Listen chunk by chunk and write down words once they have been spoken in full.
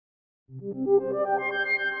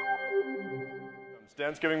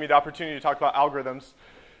Dan's giving me the opportunity to talk about algorithms.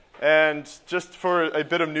 And just for a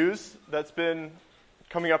bit of news that's been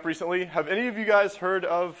coming up recently, have any of you guys heard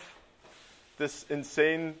of this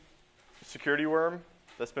insane security worm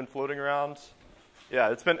that's been floating around?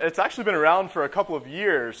 Yeah, it's actually been around for a couple of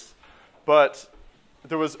years, but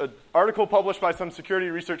there was an article published by some security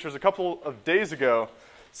researchers a couple of days ago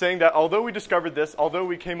saying that although we discovered this, although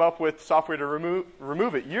we came up with software to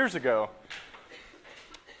remove it years ago,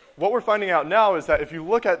 what we're finding out now is that if you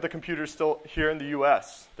look at the computers still here in the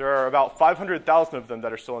US, there are about 500,000 of them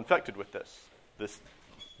that are still infected with this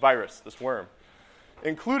virus, this worm,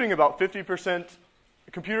 including about 50%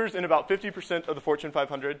 computers in about 50% of the Fortune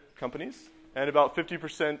 500 companies and about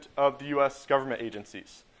 50% of the US government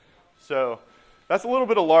agencies. So that's a little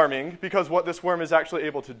bit alarming because what this worm is actually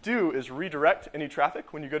able to do is redirect any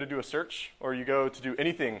traffic when you go to do a search or you go to do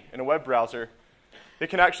anything in a web browser. It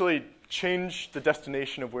can actually change the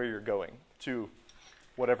destination of where you're going to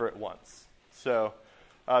whatever it wants. So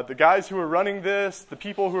the guys who are running this, the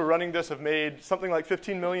people who are running this have made something like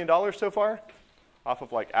 $15 million so far off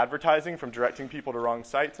of like advertising from directing people to wrong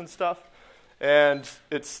sites and stuff. And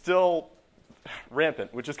it's still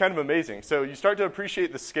rampant, which is kind of amazing. So you start to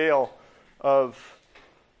appreciate the scale of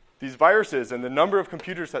these viruses and the number of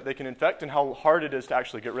computers that they can infect and how hard it is to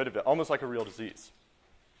actually get rid of it, almost like a real disease,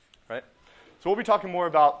 right? So we'll be talking more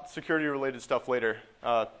about security-related stuff later.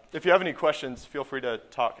 If you have any questions, feel free to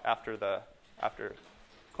talk after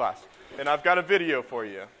class. And I've got a video for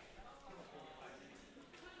you.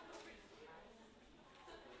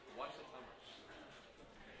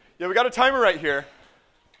 Yeah, we got a timer right here.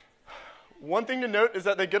 One thing to note is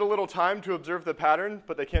that they get a little time to observe the pattern,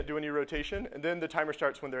 but they can't do any rotation. And then the timer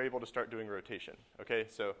starts when they're able to start doing rotation. Okay,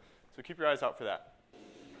 so keep your eyes out for that.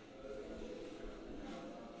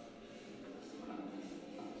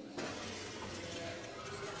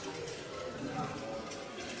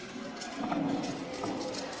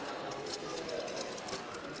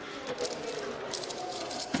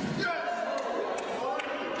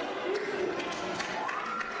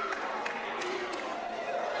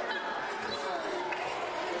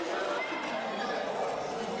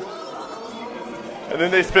 And then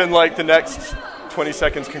they spend like the next 20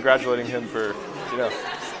 seconds congratulating him for,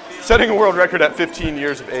 setting a world record at 15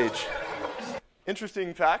 years of age.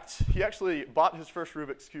 Interesting fact, he actually bought his first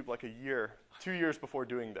Rubik's Cube like 2 years before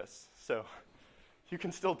doing this. So you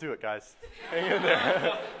can still do it, guys. Hang in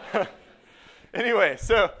there. Anyway,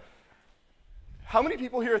 so how many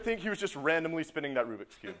people here think he was just randomly spinning that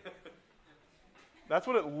Rubik's Cube? That's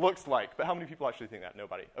what it looks like, but how many people actually think that?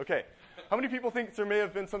 Nobody. Okay. How many people think there may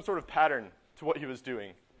have been some sort of pattern to what he was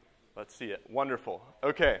doing? Let's see it. Wonderful.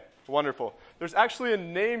 Okay, wonderful. There's actually a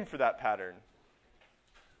name for that pattern.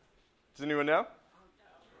 Does anyone know?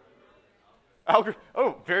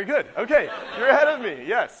 Oh, very good. Okay, you're ahead of me.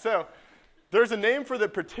 Yes, so there's a name for the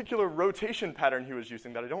particular rotation pattern he was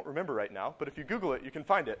using that I don't remember right now, but if you Google it, you can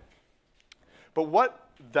find it. But what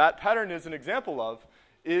that pattern is an example of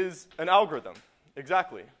is an algorithm.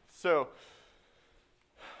 Exactly. So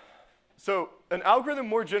an algorithm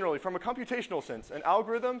more generally, from a computational sense, an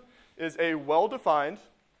algorithm is a well-defined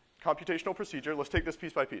computational procedure. Let's take this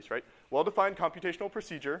piece by piece, right? Well-defined computational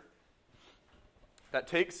procedure that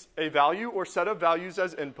takes a value or set of values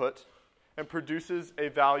as input and produces a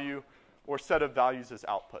value or set of values as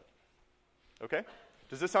output. Okay?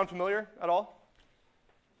 Does this sound familiar at all?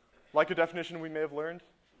 Like a definition we may have learned?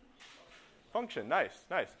 Function, nice,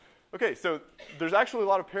 nice. Okay, so there's actually a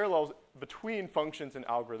lot of parallels between functions and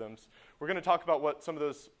algorithms. We're going to talk about what some of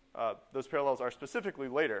those parallels are specifically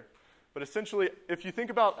later. But essentially, if you think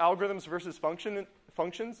about algorithms versus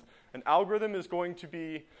functions, an algorithm is going to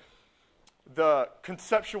be the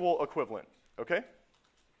conceptual equivalent, okay?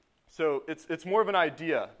 So it's more of an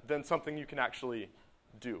idea than something you can actually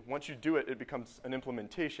do. Once you do it, it becomes an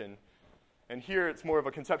implementation. And here, it's more of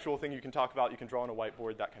a conceptual thing you can talk about. You can draw on a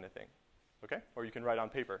whiteboard, that kind of thing. Okay? Or you can write on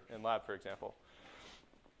paper in lab, for example.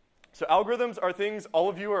 So algorithms are things all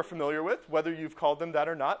of you are familiar with, whether you've called them that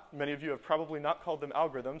or not. Many of you have probably not called them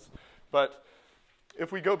algorithms. But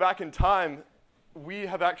if we go back in time, we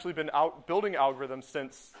have actually been building algorithms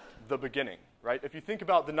since the beginning, right? If you think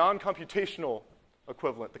about the non-computational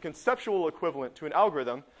equivalent, the conceptual equivalent to an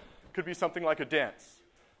algorithm could be something like a dance,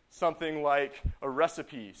 something like a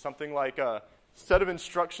recipe, something like a set of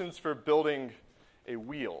instructions for building a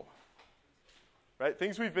wheel. Right?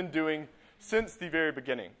 Things we've been doing since the very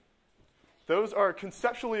beginning. Those are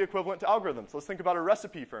conceptually equivalent to algorithms. Let's think about a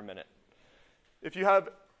recipe for a minute. If you have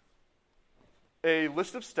a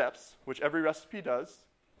list of steps, which every recipe does,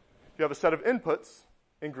 you have a set of inputs,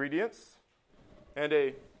 ingredients, and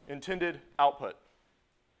a intended output.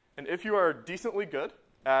 And if you are decently good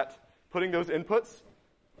at putting those inputs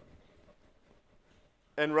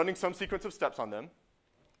and running some sequence of steps on them,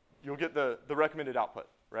 you'll get the recommended output,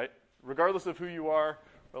 right? Regardless of who you are,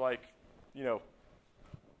 or like, you know,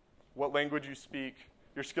 what language you speak,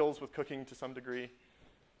 your skills with cooking to some degree,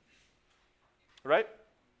 right?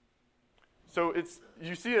 So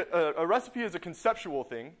you see a recipe as a conceptual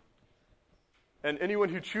thing, and anyone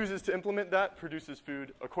who chooses to implement that produces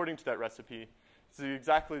food according to that recipe. It's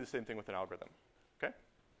exactly the same thing with an algorithm, okay?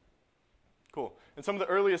 Cool. And some of the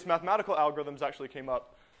earliest mathematical algorithms actually came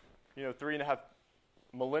up, 3.5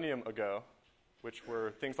 millennium ago, which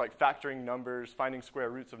were things like factoring numbers, finding square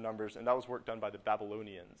roots of numbers, and that was work done by the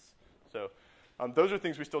Babylonians. So those are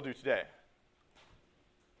things we still do today.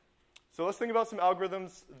 So let's think about some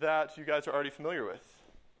algorithms that you guys are already familiar with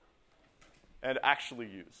and actually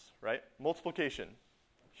use, right? Multiplication,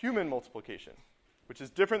 human multiplication, which is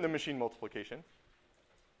different than machine multiplication.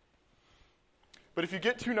 But if you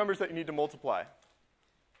get two numbers that you need to multiply,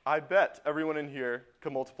 I bet everyone in here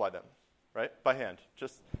can multiply them, right? By hand.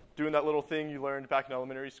 Just doing that little thing you learned back in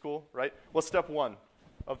elementary school, right? What's step one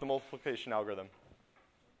of the multiplication algorithm?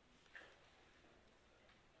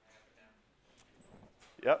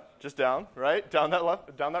 Yep, just down, right? Down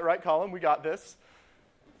that right column, we got this.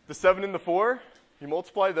 The 7 and the 4, you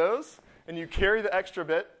multiply those, and you carry the extra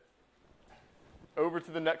bit over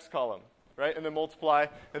to the next column, right? And then multiply,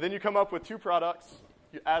 and then you come up with two products,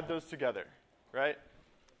 you add those together, right?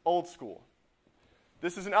 Old school.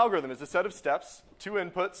 This is an algorithm. It's a set of steps, two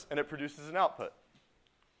inputs, and it produces an output,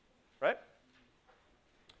 right?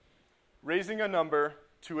 Raising a number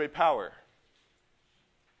to a power.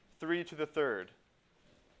 3 to the third.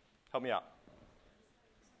 Help me out.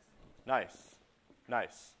 Nice.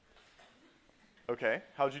 Nice. Okay,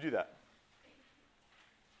 how'd you do that?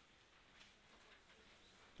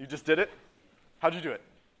 You just did it? How'd you do it?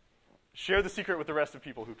 Share the secret with the rest of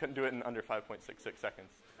people who couldn't do it in under 5.66 seconds.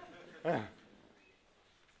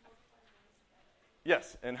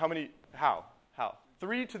 Yes, and how?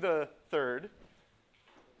 3 to the third.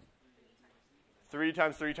 3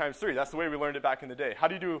 times 3 times 3. That's the way we learned it back in the day. How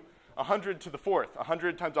do you do 100 to the fourth?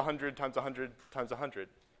 100 times 100 times 100 times 100,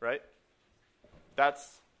 right?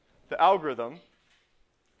 That's the algorithm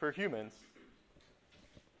for humans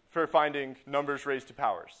for finding numbers raised to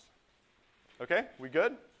powers. Okay, we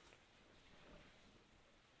good?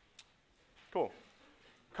 Cool.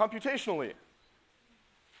 Computationally,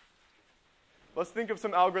 let's think of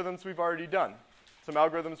some algorithms we've already done. Some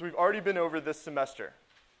algorithms we've already been over this semester.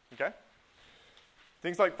 Okay?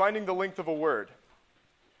 Things like finding the length of a word,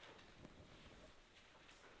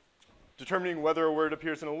 determining whether a word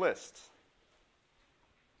appears in a list,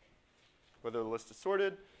 whether the list is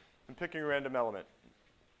sorted, and picking a random element.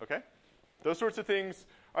 Okay? Those sorts of things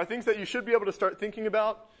are things that you should be able to start thinking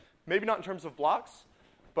about, maybe not in terms of blocks,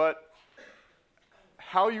 but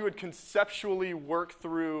how you would conceptually work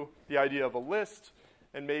through the idea of a list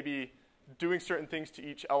and maybe doing certain things to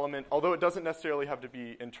each element, although it doesn't necessarily have to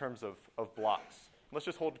be in terms of blocks. Let's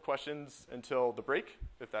just hold questions until the break,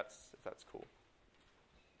 if that's cool.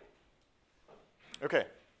 Okay.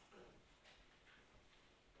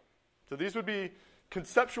 So these would be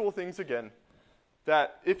conceptual things, again,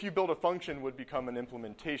 that if you build a function would become an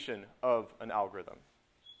implementation of an algorithm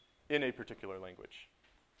in a particular language.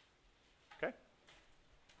 Okay?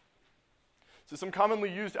 So some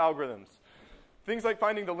commonly used algorithms. Things like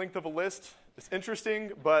finding the length of a list is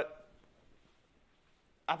interesting, but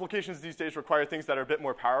applications these days require things that are a bit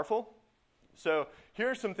more powerful. So here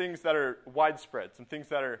are some things that are widespread, some things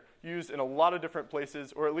that are used in a lot of different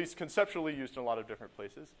places, or at least conceptually used in a lot of different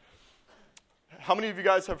places. How many of you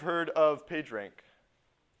guys have heard of PageRank?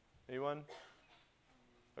 Anyone?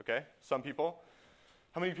 Okay, some people.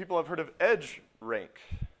 How many people have heard of EdgeRank?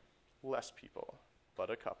 Less people, but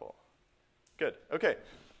a couple. Good, okay.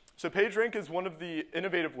 So PageRank is one of the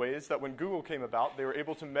innovative ways that when Google came about, they were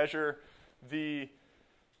able to measure the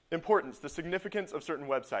importance, the significance of certain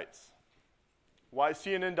websites. Why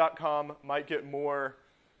CNN.com might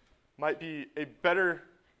be a better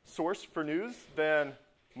source for news than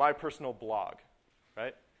my personal blog,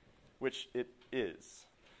 right? Which it is.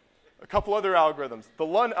 A couple other algorithms. The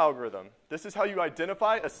LUN algorithm. This is how you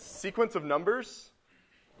identify a sequence of numbers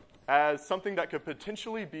as something that could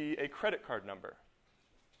potentially be a credit card number.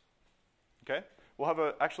 Okay? We'll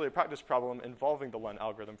have actually a practice problem involving the LUN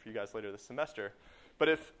algorithm for you guys later this semester. But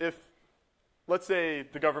if let's say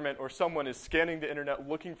the government or someone is scanning the internet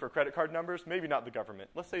looking for credit card numbers, maybe not the government,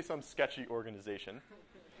 let's say some sketchy organization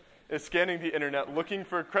is scanning the internet looking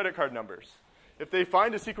for credit card numbers. If they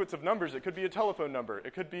find a sequence of numbers, it could be a telephone number,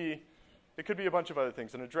 it could be It could be a bunch of other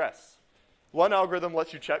things, an address. One algorithm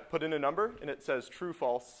lets you check, put in a number, and it says true,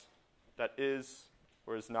 false, that is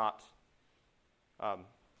or is not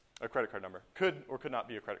a credit card number. Could or could not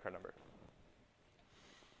be a credit card number.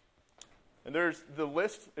 And there's the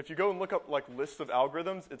list. If you go and look up like lists of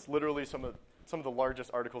algorithms, it's literally some of the largest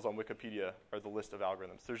articles on Wikipedia are the list of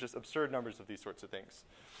algorithms. There's just absurd numbers of these sorts of things.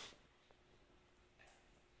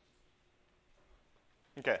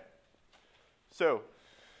 Okay. So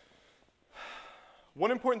one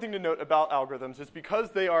important thing to note about algorithms is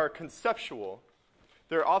because they are conceptual,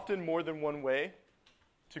 there are often more than one way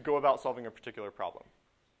to go about solving a particular problem,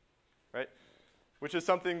 right? Which is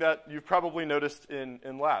something that you've probably noticed in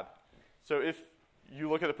lab. So if you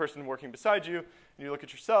look at the person working beside you and you look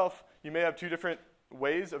at yourself, you may have two different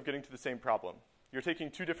ways of getting to the same problem. You're taking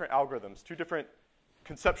two different algorithms, two different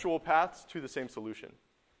conceptual paths to the same solution,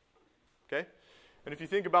 okay? And if you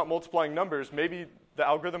think about multiplying numbers, maybe the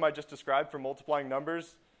algorithm I just described for multiplying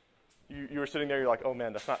numbers, you were sitting there, you're like, oh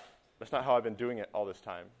man, that's not how I've been doing it all this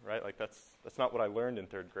time, right? Like that's not what I learned in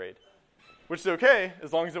 3rd grade. Which is okay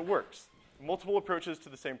as long as it works. Multiple approaches to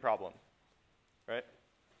the same problem, right?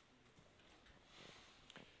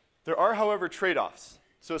 There are, however, trade-offs.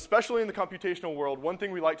 So especially in the computational world, one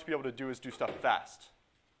thing we like to be able to do is do stuff fast.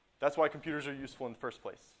 That's why computers are useful in the first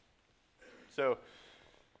place. So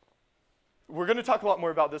we're going to talk a lot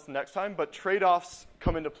more about this next time, but trade-offs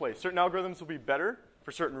come into play. Certain algorithms will be better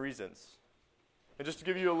for certain reasons. And just to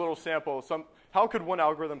give you a little sample, how could one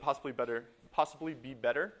algorithm possibly be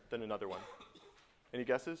better than another one? Any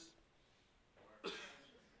guesses?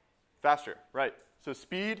 Faster, right. So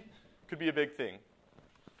speed could be a big thing.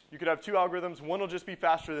 You could have two algorithms. One will just be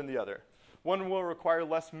faster than the other. One will require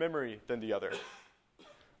less memory than the other.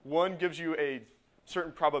 One gives you a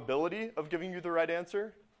certain probability of giving you the right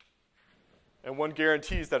answer, and one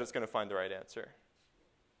guarantees that it's going to find the right answer.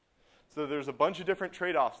 So there's a bunch of different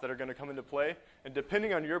trade-offs that are going to come into play, and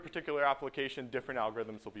depending on your particular application, different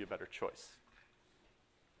algorithms will be a better choice.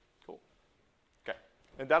 Cool. Okay.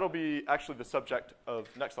 And that'll be actually the subject of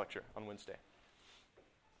next lecture on Wednesday.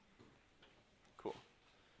 Cool.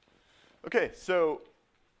 Okay, so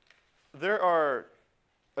there are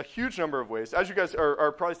a huge number of ways. As you guys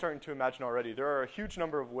are probably starting to imagine already, there are a huge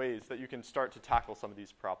number of ways that you can start to tackle some of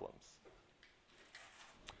these problems.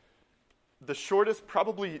 The shortest,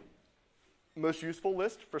 probably most useful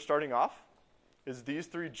list for starting off is these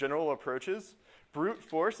 3 general approaches. Brute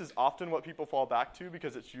force is often what people fall back to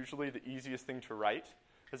because it's usually the easiest thing to write.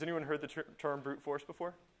 Has anyone heard the term brute force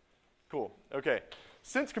before? Cool. Okay.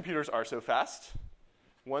 Since computers are so fast,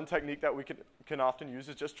 one technique that we can often use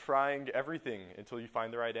is just trying everything until you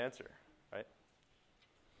find the right answer, right?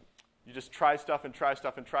 You just try stuff and try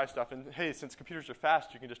stuff and try stuff, and hey, since computers are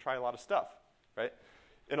fast, you can just try a lot of stuff, right?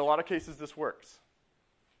 In a lot of cases, this works.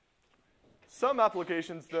 Some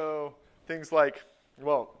applications, though, things like,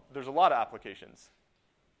 well, there's a lot of applications.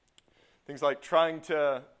 Things like trying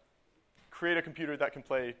to create a computer that can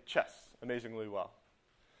play chess amazingly well.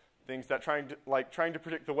 Things that trying to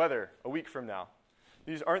predict the weather a week from now.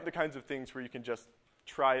 These aren't the kinds of things where you can just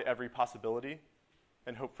try every possibility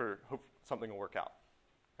and hope something will work out,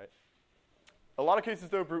 right? A lot of cases,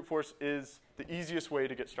 though, brute force is the easiest way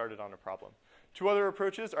to get started on a problem. 2 other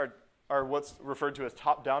approaches are what's referred to as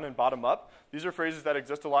top-down and bottom-up. These are phrases that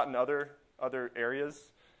exist a lot in other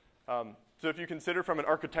areas. So if you consider from an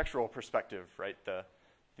architectural perspective, right,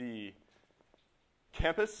 the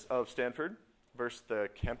campus of Stanford versus the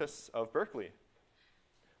campus of Berkeley.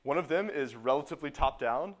 One of them is relatively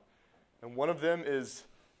top-down, and one of them is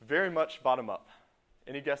very much bottom-up.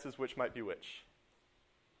 Any guesses which might be which?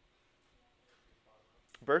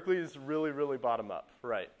 Berkeley is really, really bottom-up.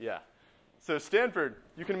 Right, yeah. So Stanford,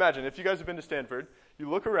 you can imagine, if you guys have been to Stanford, you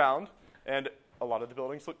look around, and a lot of the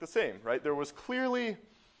buildings look the same, right? There was clearly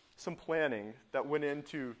some planning that went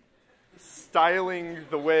into styling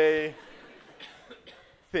the way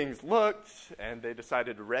things looked, and they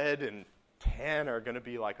decided red and tan are going to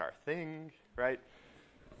be like our thing, right?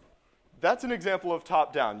 That's an example of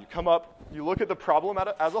top-down. You come up, you look at the problem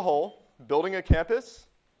as a whole, building a campus,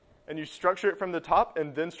 and you structure it from the top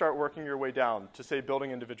and then start working your way down to, say,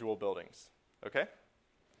 building individual buildings, okay?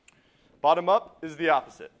 Bottom-up is the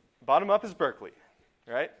opposite. Bottom-up is Berkeley,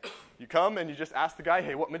 right? You come and you just ask the guy,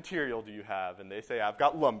 hey, what material do you have? And they say, I've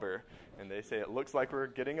got lumber. And they say, it looks like we're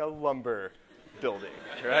getting a lumber building,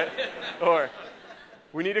 right? Or,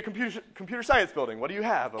 we need a computer science building. What do you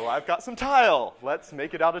have? Oh, I've got some tile. Let's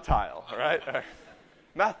make it out of tile, all right?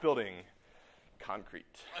 Math building, concrete.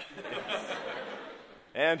 Yes.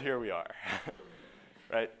 And here we are,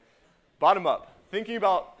 right? Bottom up, thinking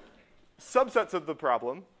about subsets of the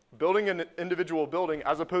problem building an individual building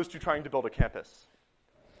as opposed to trying to build a campus.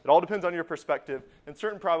 It all depends on your perspective, and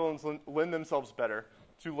certain problems lend themselves better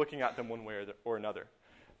to looking at them one way or another,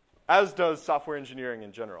 as does software engineering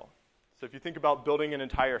in general. So if you think about building an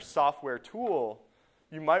entire software tool,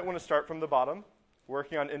 you might want to start from the bottom,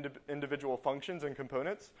 working on individual functions and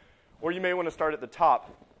components, or you may want to start at the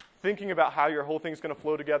top, thinking about how your whole thing's going to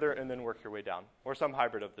flow together and then work your way down, or some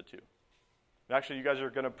hybrid of the two. And actually, you guys are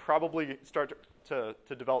going to probably start to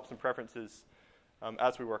develop some preferences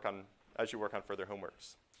as you work on further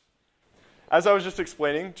homeworks. As I was just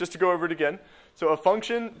explaining, just to go over it again, so a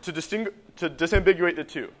function, to disambiguate the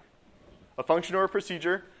two, a function or a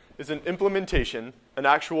procedure is an implementation, an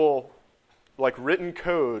actual like written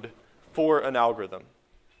code for an algorithm.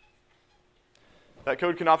 That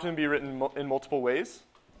code can often be written in multiple ways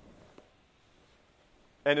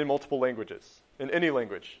and in multiple languages, in any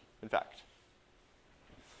language, in fact.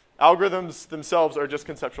 Algorithms themselves are just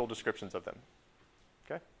conceptual descriptions of them.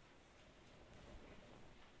 Okay?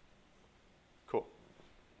 Cool.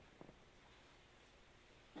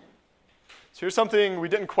 So here's something we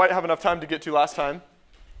didn't quite have enough time to get to last time,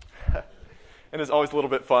 and is always a little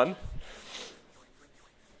bit fun.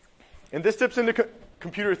 And this dips into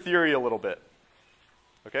computer theory a little bit.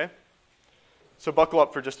 Okay? So buckle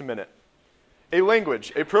up for just a minute. A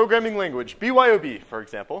language, a programming language, BYOB, for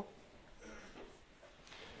example,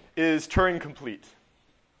 is Turing complete.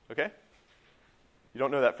 Okay? You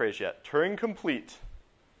don't know that phrase yet. Turing complete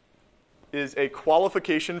is a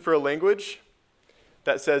qualification for a language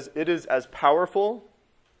that says it is as powerful,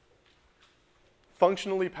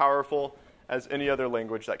 functionally powerful, as any other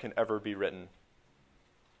language that can ever be written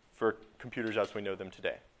for computers as we know them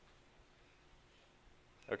today.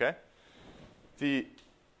 Okay?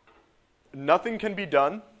 Nothing can be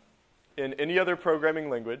done in any other programming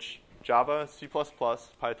language, Java, C++,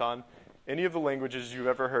 Python, any of the languages you've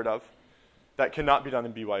ever heard of, that cannot be done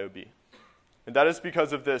in BYOB. And that is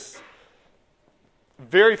because of this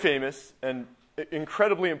very famous and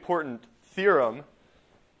incredibly important theorem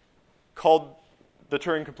called the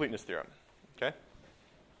Turing completeness theorem. Okay?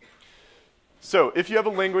 So if you have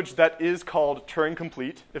a language that is called Turing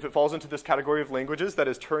complete, if it falls into this category of languages that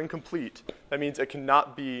is Turing complete, that means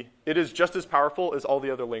it is just as powerful as all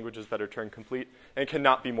the other languages that are Turing complete, and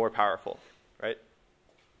cannot be more powerful, right?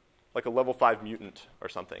 Like a level 5 mutant or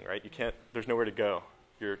something, right? There's nowhere to go.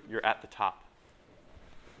 You're at the top.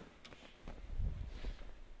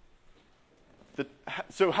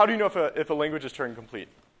 So how do you know if a language is Turing complete?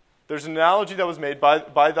 There's an analogy that was made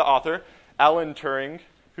by the author, Alan Turing,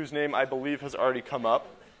 whose name I believe has already come up,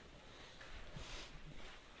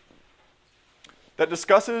 that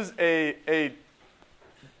discusses a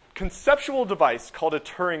conceptual device called a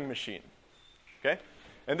Turing machine. Okay?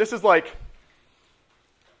 And this is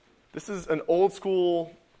an old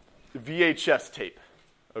school VHS tape.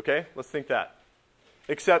 Okay? Let's think that.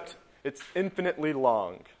 Except it's infinitely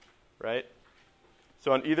long, right?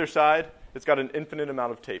 So on either side, it's got an infinite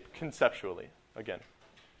amount of tape, conceptually, again.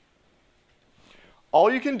 All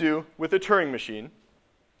you can do with a Turing machine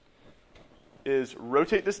is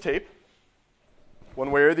rotate this tape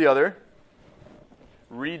one way or the other,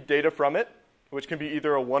 read data from it, which can be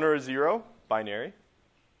either a 1 or a 0, binary,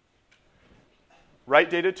 write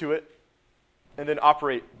data to it, and then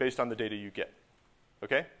operate based on the data you get.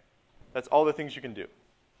 Okay? That's all the things you can do.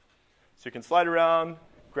 So you can slide around,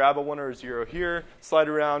 grab a 1 or a 0 here, slide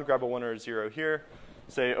around, grab a 1 or a 0 here,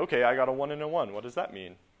 say, okay, I got a 1 and a 1. What does that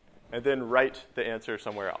mean? And then write the answer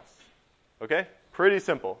somewhere else. Okay? Pretty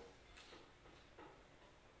simple.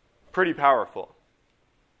 Pretty powerful.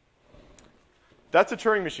 That's a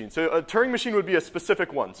Turing machine. So a Turing machine would be a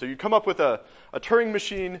specific one. So you come up with a Turing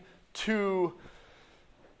machine to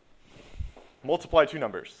multiply two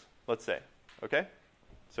numbers, let's say. Okay?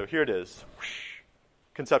 So here it is.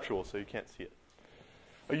 Conceptual, so you can't see it.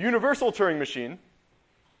 A universal Turing machine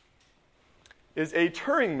is a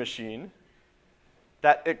Turing machine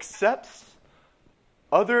that accepts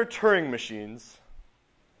other Turing machines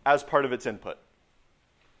as part of its input.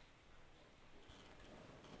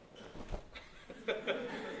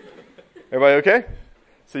 Everybody okay?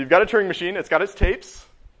 So you've got a Turing machine, it's got its tapes,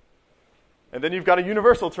 and then you've got a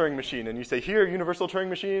universal Turing machine, and you say, here, universal Turing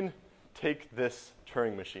machine, take this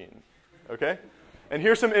Turing machine. Okay? And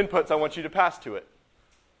here's some inputs I want you to pass to it.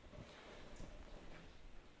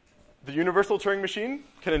 The universal Turing machine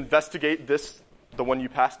can investigate the one you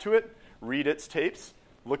pass to it, read its tapes,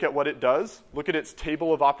 look at what it does, look at its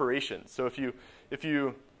table of operations. So if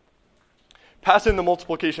you pass in the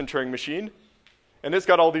multiplication Turing machine, and it's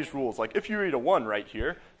got all these rules, like if you read a 1 right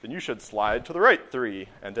here, then you should slide to the right 3,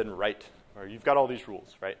 and then write. Or you've got all these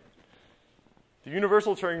rules, right? The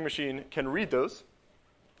universal Turing machine can read those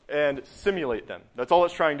and simulate them. That's all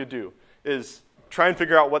it's trying to do, is try and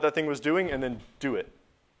figure out what that thing was doing and then do it.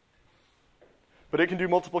 But it can do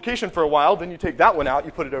multiplication for a while, then you take that one out,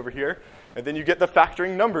 you put it over here, and then you get the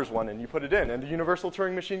factoring numbers one and you put it in, and the universal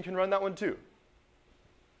Turing machine can run that one too.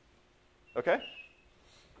 Okay?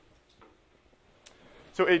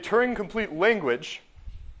 So a Turing-complete language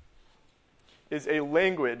is a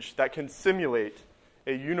language that can simulate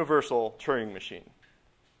a universal Turing machine.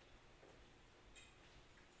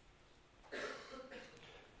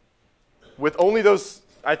 With only those,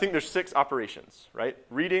 I think there's 6 operations, right?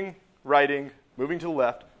 Reading, writing, moving to the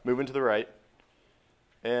left, moving to the right,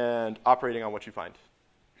 and operating on what you find.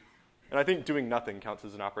 And I think doing nothing counts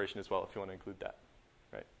as an operation as well if you want to include that,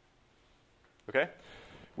 right? Okay?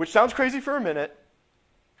 Which sounds crazy for a minute,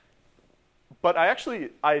 but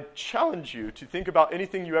I challenge you to think about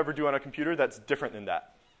anything you ever do on a computer that's different than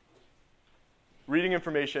that. Reading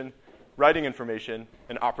information, writing information,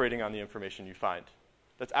 and operating on the information you find.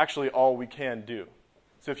 That's actually all we can do.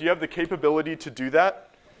 So if you have the capability to do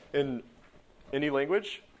that in any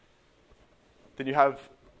language, then you have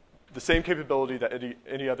the same capability that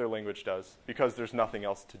any other language does, because there's nothing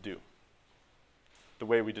else to do the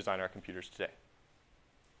way we design our computers today.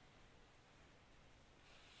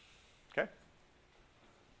 Okay?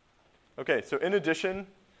 Okay, so in addition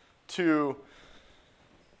to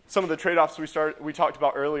some of the trade-offs we talked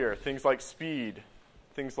about earlier, things like speed,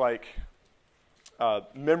 things like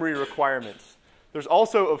memory requirements, there's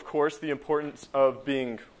also, of course, the importance of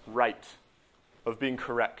being right, of being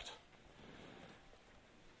correct.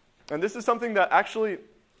 And this is something that actually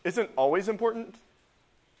isn't always important,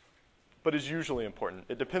 but is usually important.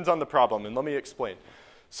 It depends on the problem, and let me explain.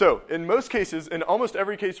 So in most cases, in almost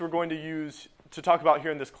every case we're going to use to talk about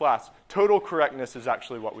here in this class, total correctness is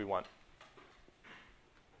actually what we want.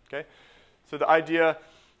 Okay? So the idea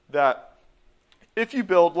that if you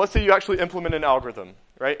build, let's say you actually implement an algorithm,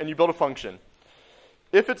 right, and you build a function.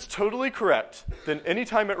 If it's totally correct, then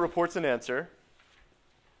anytime it reports an answer,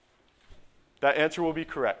 that answer will be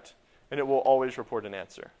correct, and it will always report an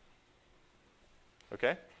answer.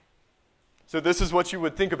 Okay? So this is what you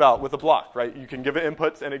would think about with a block, right? You can give it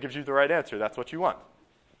inputs, and it gives you the right answer. That's what you want.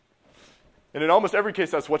 And in almost every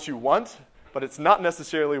case, that's what you want, but it's not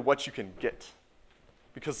necessarily what you can get,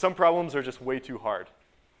 because some problems are just way too hard.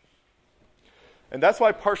 And that's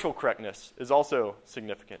why partial correctness is also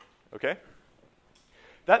significant, okay?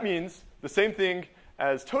 That means the same thing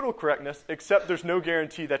as total correctness, except there's no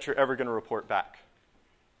guarantee that you're ever going to report back.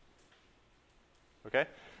 Okay?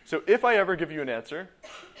 So if I ever give you an answer,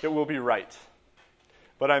 it will be right.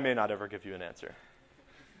 But I may not ever give you an answer.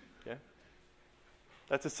 Okay?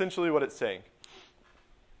 That's essentially what it's saying.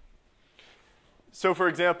 So for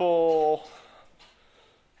example,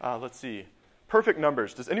 let's see. Perfect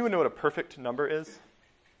numbers. Does anyone know what a perfect number is?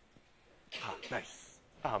 Ah, nice.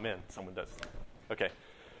 Oh, man, someone does. Okay.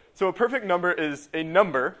 So a perfect number is a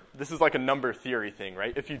number. This is like a number theory thing,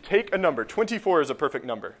 right? If you take a number, 24 is a perfect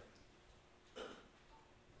number.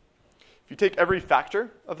 If you take every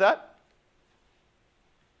factor of that,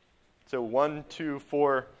 so 1, 2,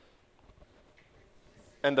 4,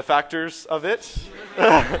 and the factors of it,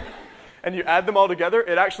 and you add them all together,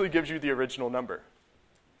 it actually gives you the original number.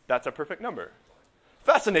 That's a perfect number.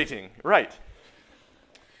 Fascinating, right?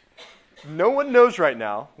 No one knows right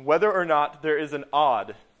now whether or not there is an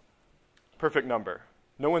odd perfect number.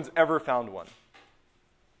 No one's ever found one.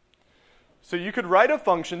 So you could write a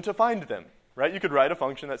function to find them, right? You could write a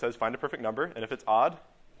function that says find a perfect number, and if it's odd,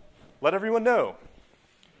 let everyone know.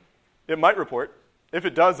 It might report. If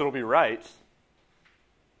it does, it'll be right,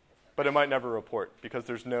 but it might never report because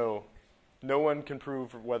there's no one can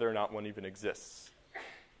prove whether or not one even exists.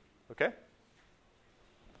 Okay?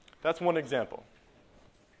 That's one example.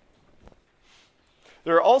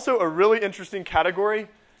 There are also a really interesting category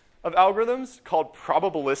of algorithms called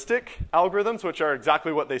probabilistic algorithms, which are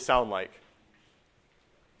exactly what they sound like.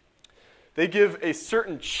 They give a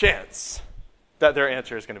certain chance that their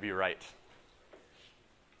answer is going to be right,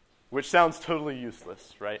 which sounds totally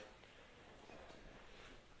useless, right?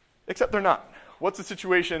 Except they're not. What's the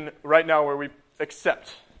situation right now where we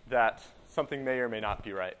accept that something may or may not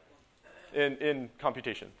be right in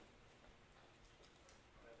computation?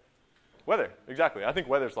 Weather, exactly. I think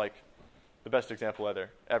weather's like the best example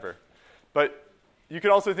ever. But you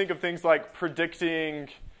could also think of things like predicting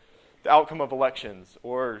the outcome of elections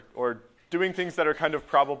or doing things that are kind of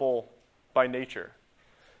probable by nature.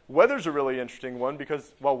 Weather's a really interesting one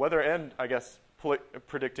because, well, weather and, I guess,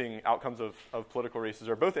 predicting outcomes of political races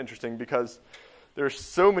are both interesting because there are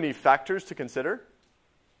so many factors to consider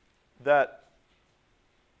that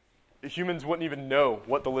humans wouldn't even know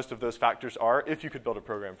what the list of those factors are if you could build a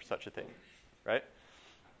program for such a thing, right?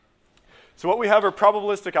 So what we have are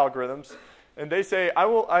probabilistic algorithms, and they say,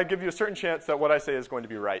 I give you a certain chance that what I say is going to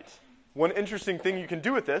be right. One interesting thing you can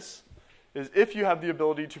do with this is if you have the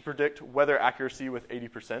ability to predict weather accuracy with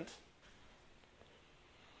 80%,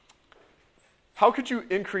 how could you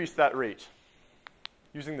increase that rate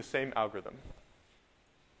using the same algorithm?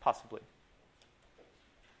 Possibly.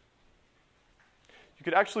 You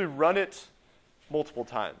could actually run it multiple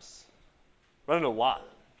times. Run it a lot.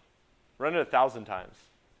 Run it 1,000 times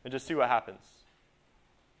and just see what happens,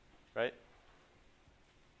 right?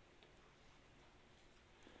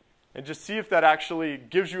 And just see if that actually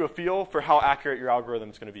gives you a feel for how accurate your algorithm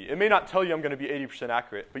is going to be. It may not tell you I'm going to be 80%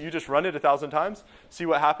 accurate, but you just run it 1,000 times, see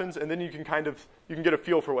what happens, and then you can get a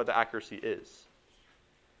feel for what the accuracy is.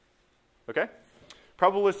 Okay?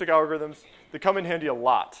 Probabilistic algorithms, they come in handy a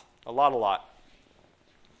lot.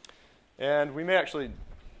 And we may actually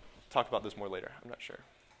talk about this more later. I'm not sure.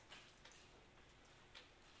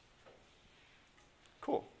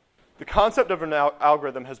 Cool. The concept of an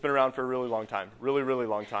algorithm has been around for a really long time, really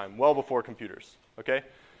long time, well before computers, okay?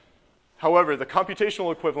 However, the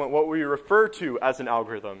computational equivalent, what we refer to as an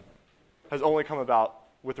algorithm, has only come about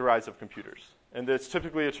with the rise of computers. And it's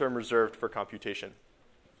typically a term reserved for computation.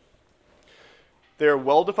 They are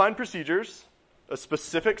well-defined procedures, a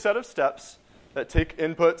specific set of steps that take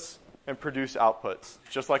inputs and produce outputs,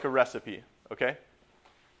 just like a recipe, okay?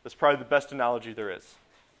 That's probably the best analogy there is.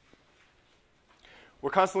 We're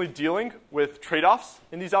constantly dealing with trade-offs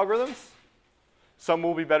in these algorithms. Some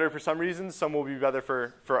will be better for some reasons, some will be better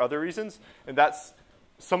for other reasons, and that's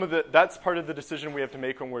part of the decision we have to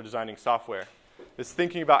make when we're designing software, is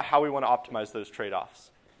thinking about how we want to optimize those trade-offs.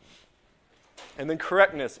 And then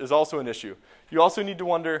correctness is also an issue. You also need to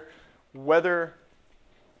wonder whether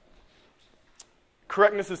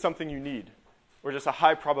correctness is something you need, or just a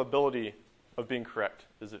high probability of being correct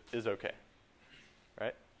is okay,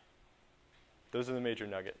 right? Those are the major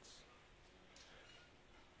nuggets.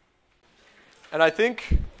 And I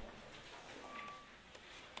think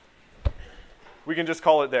we can just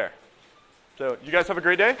call it there. So you guys have a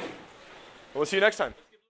great day. We'll see you next time.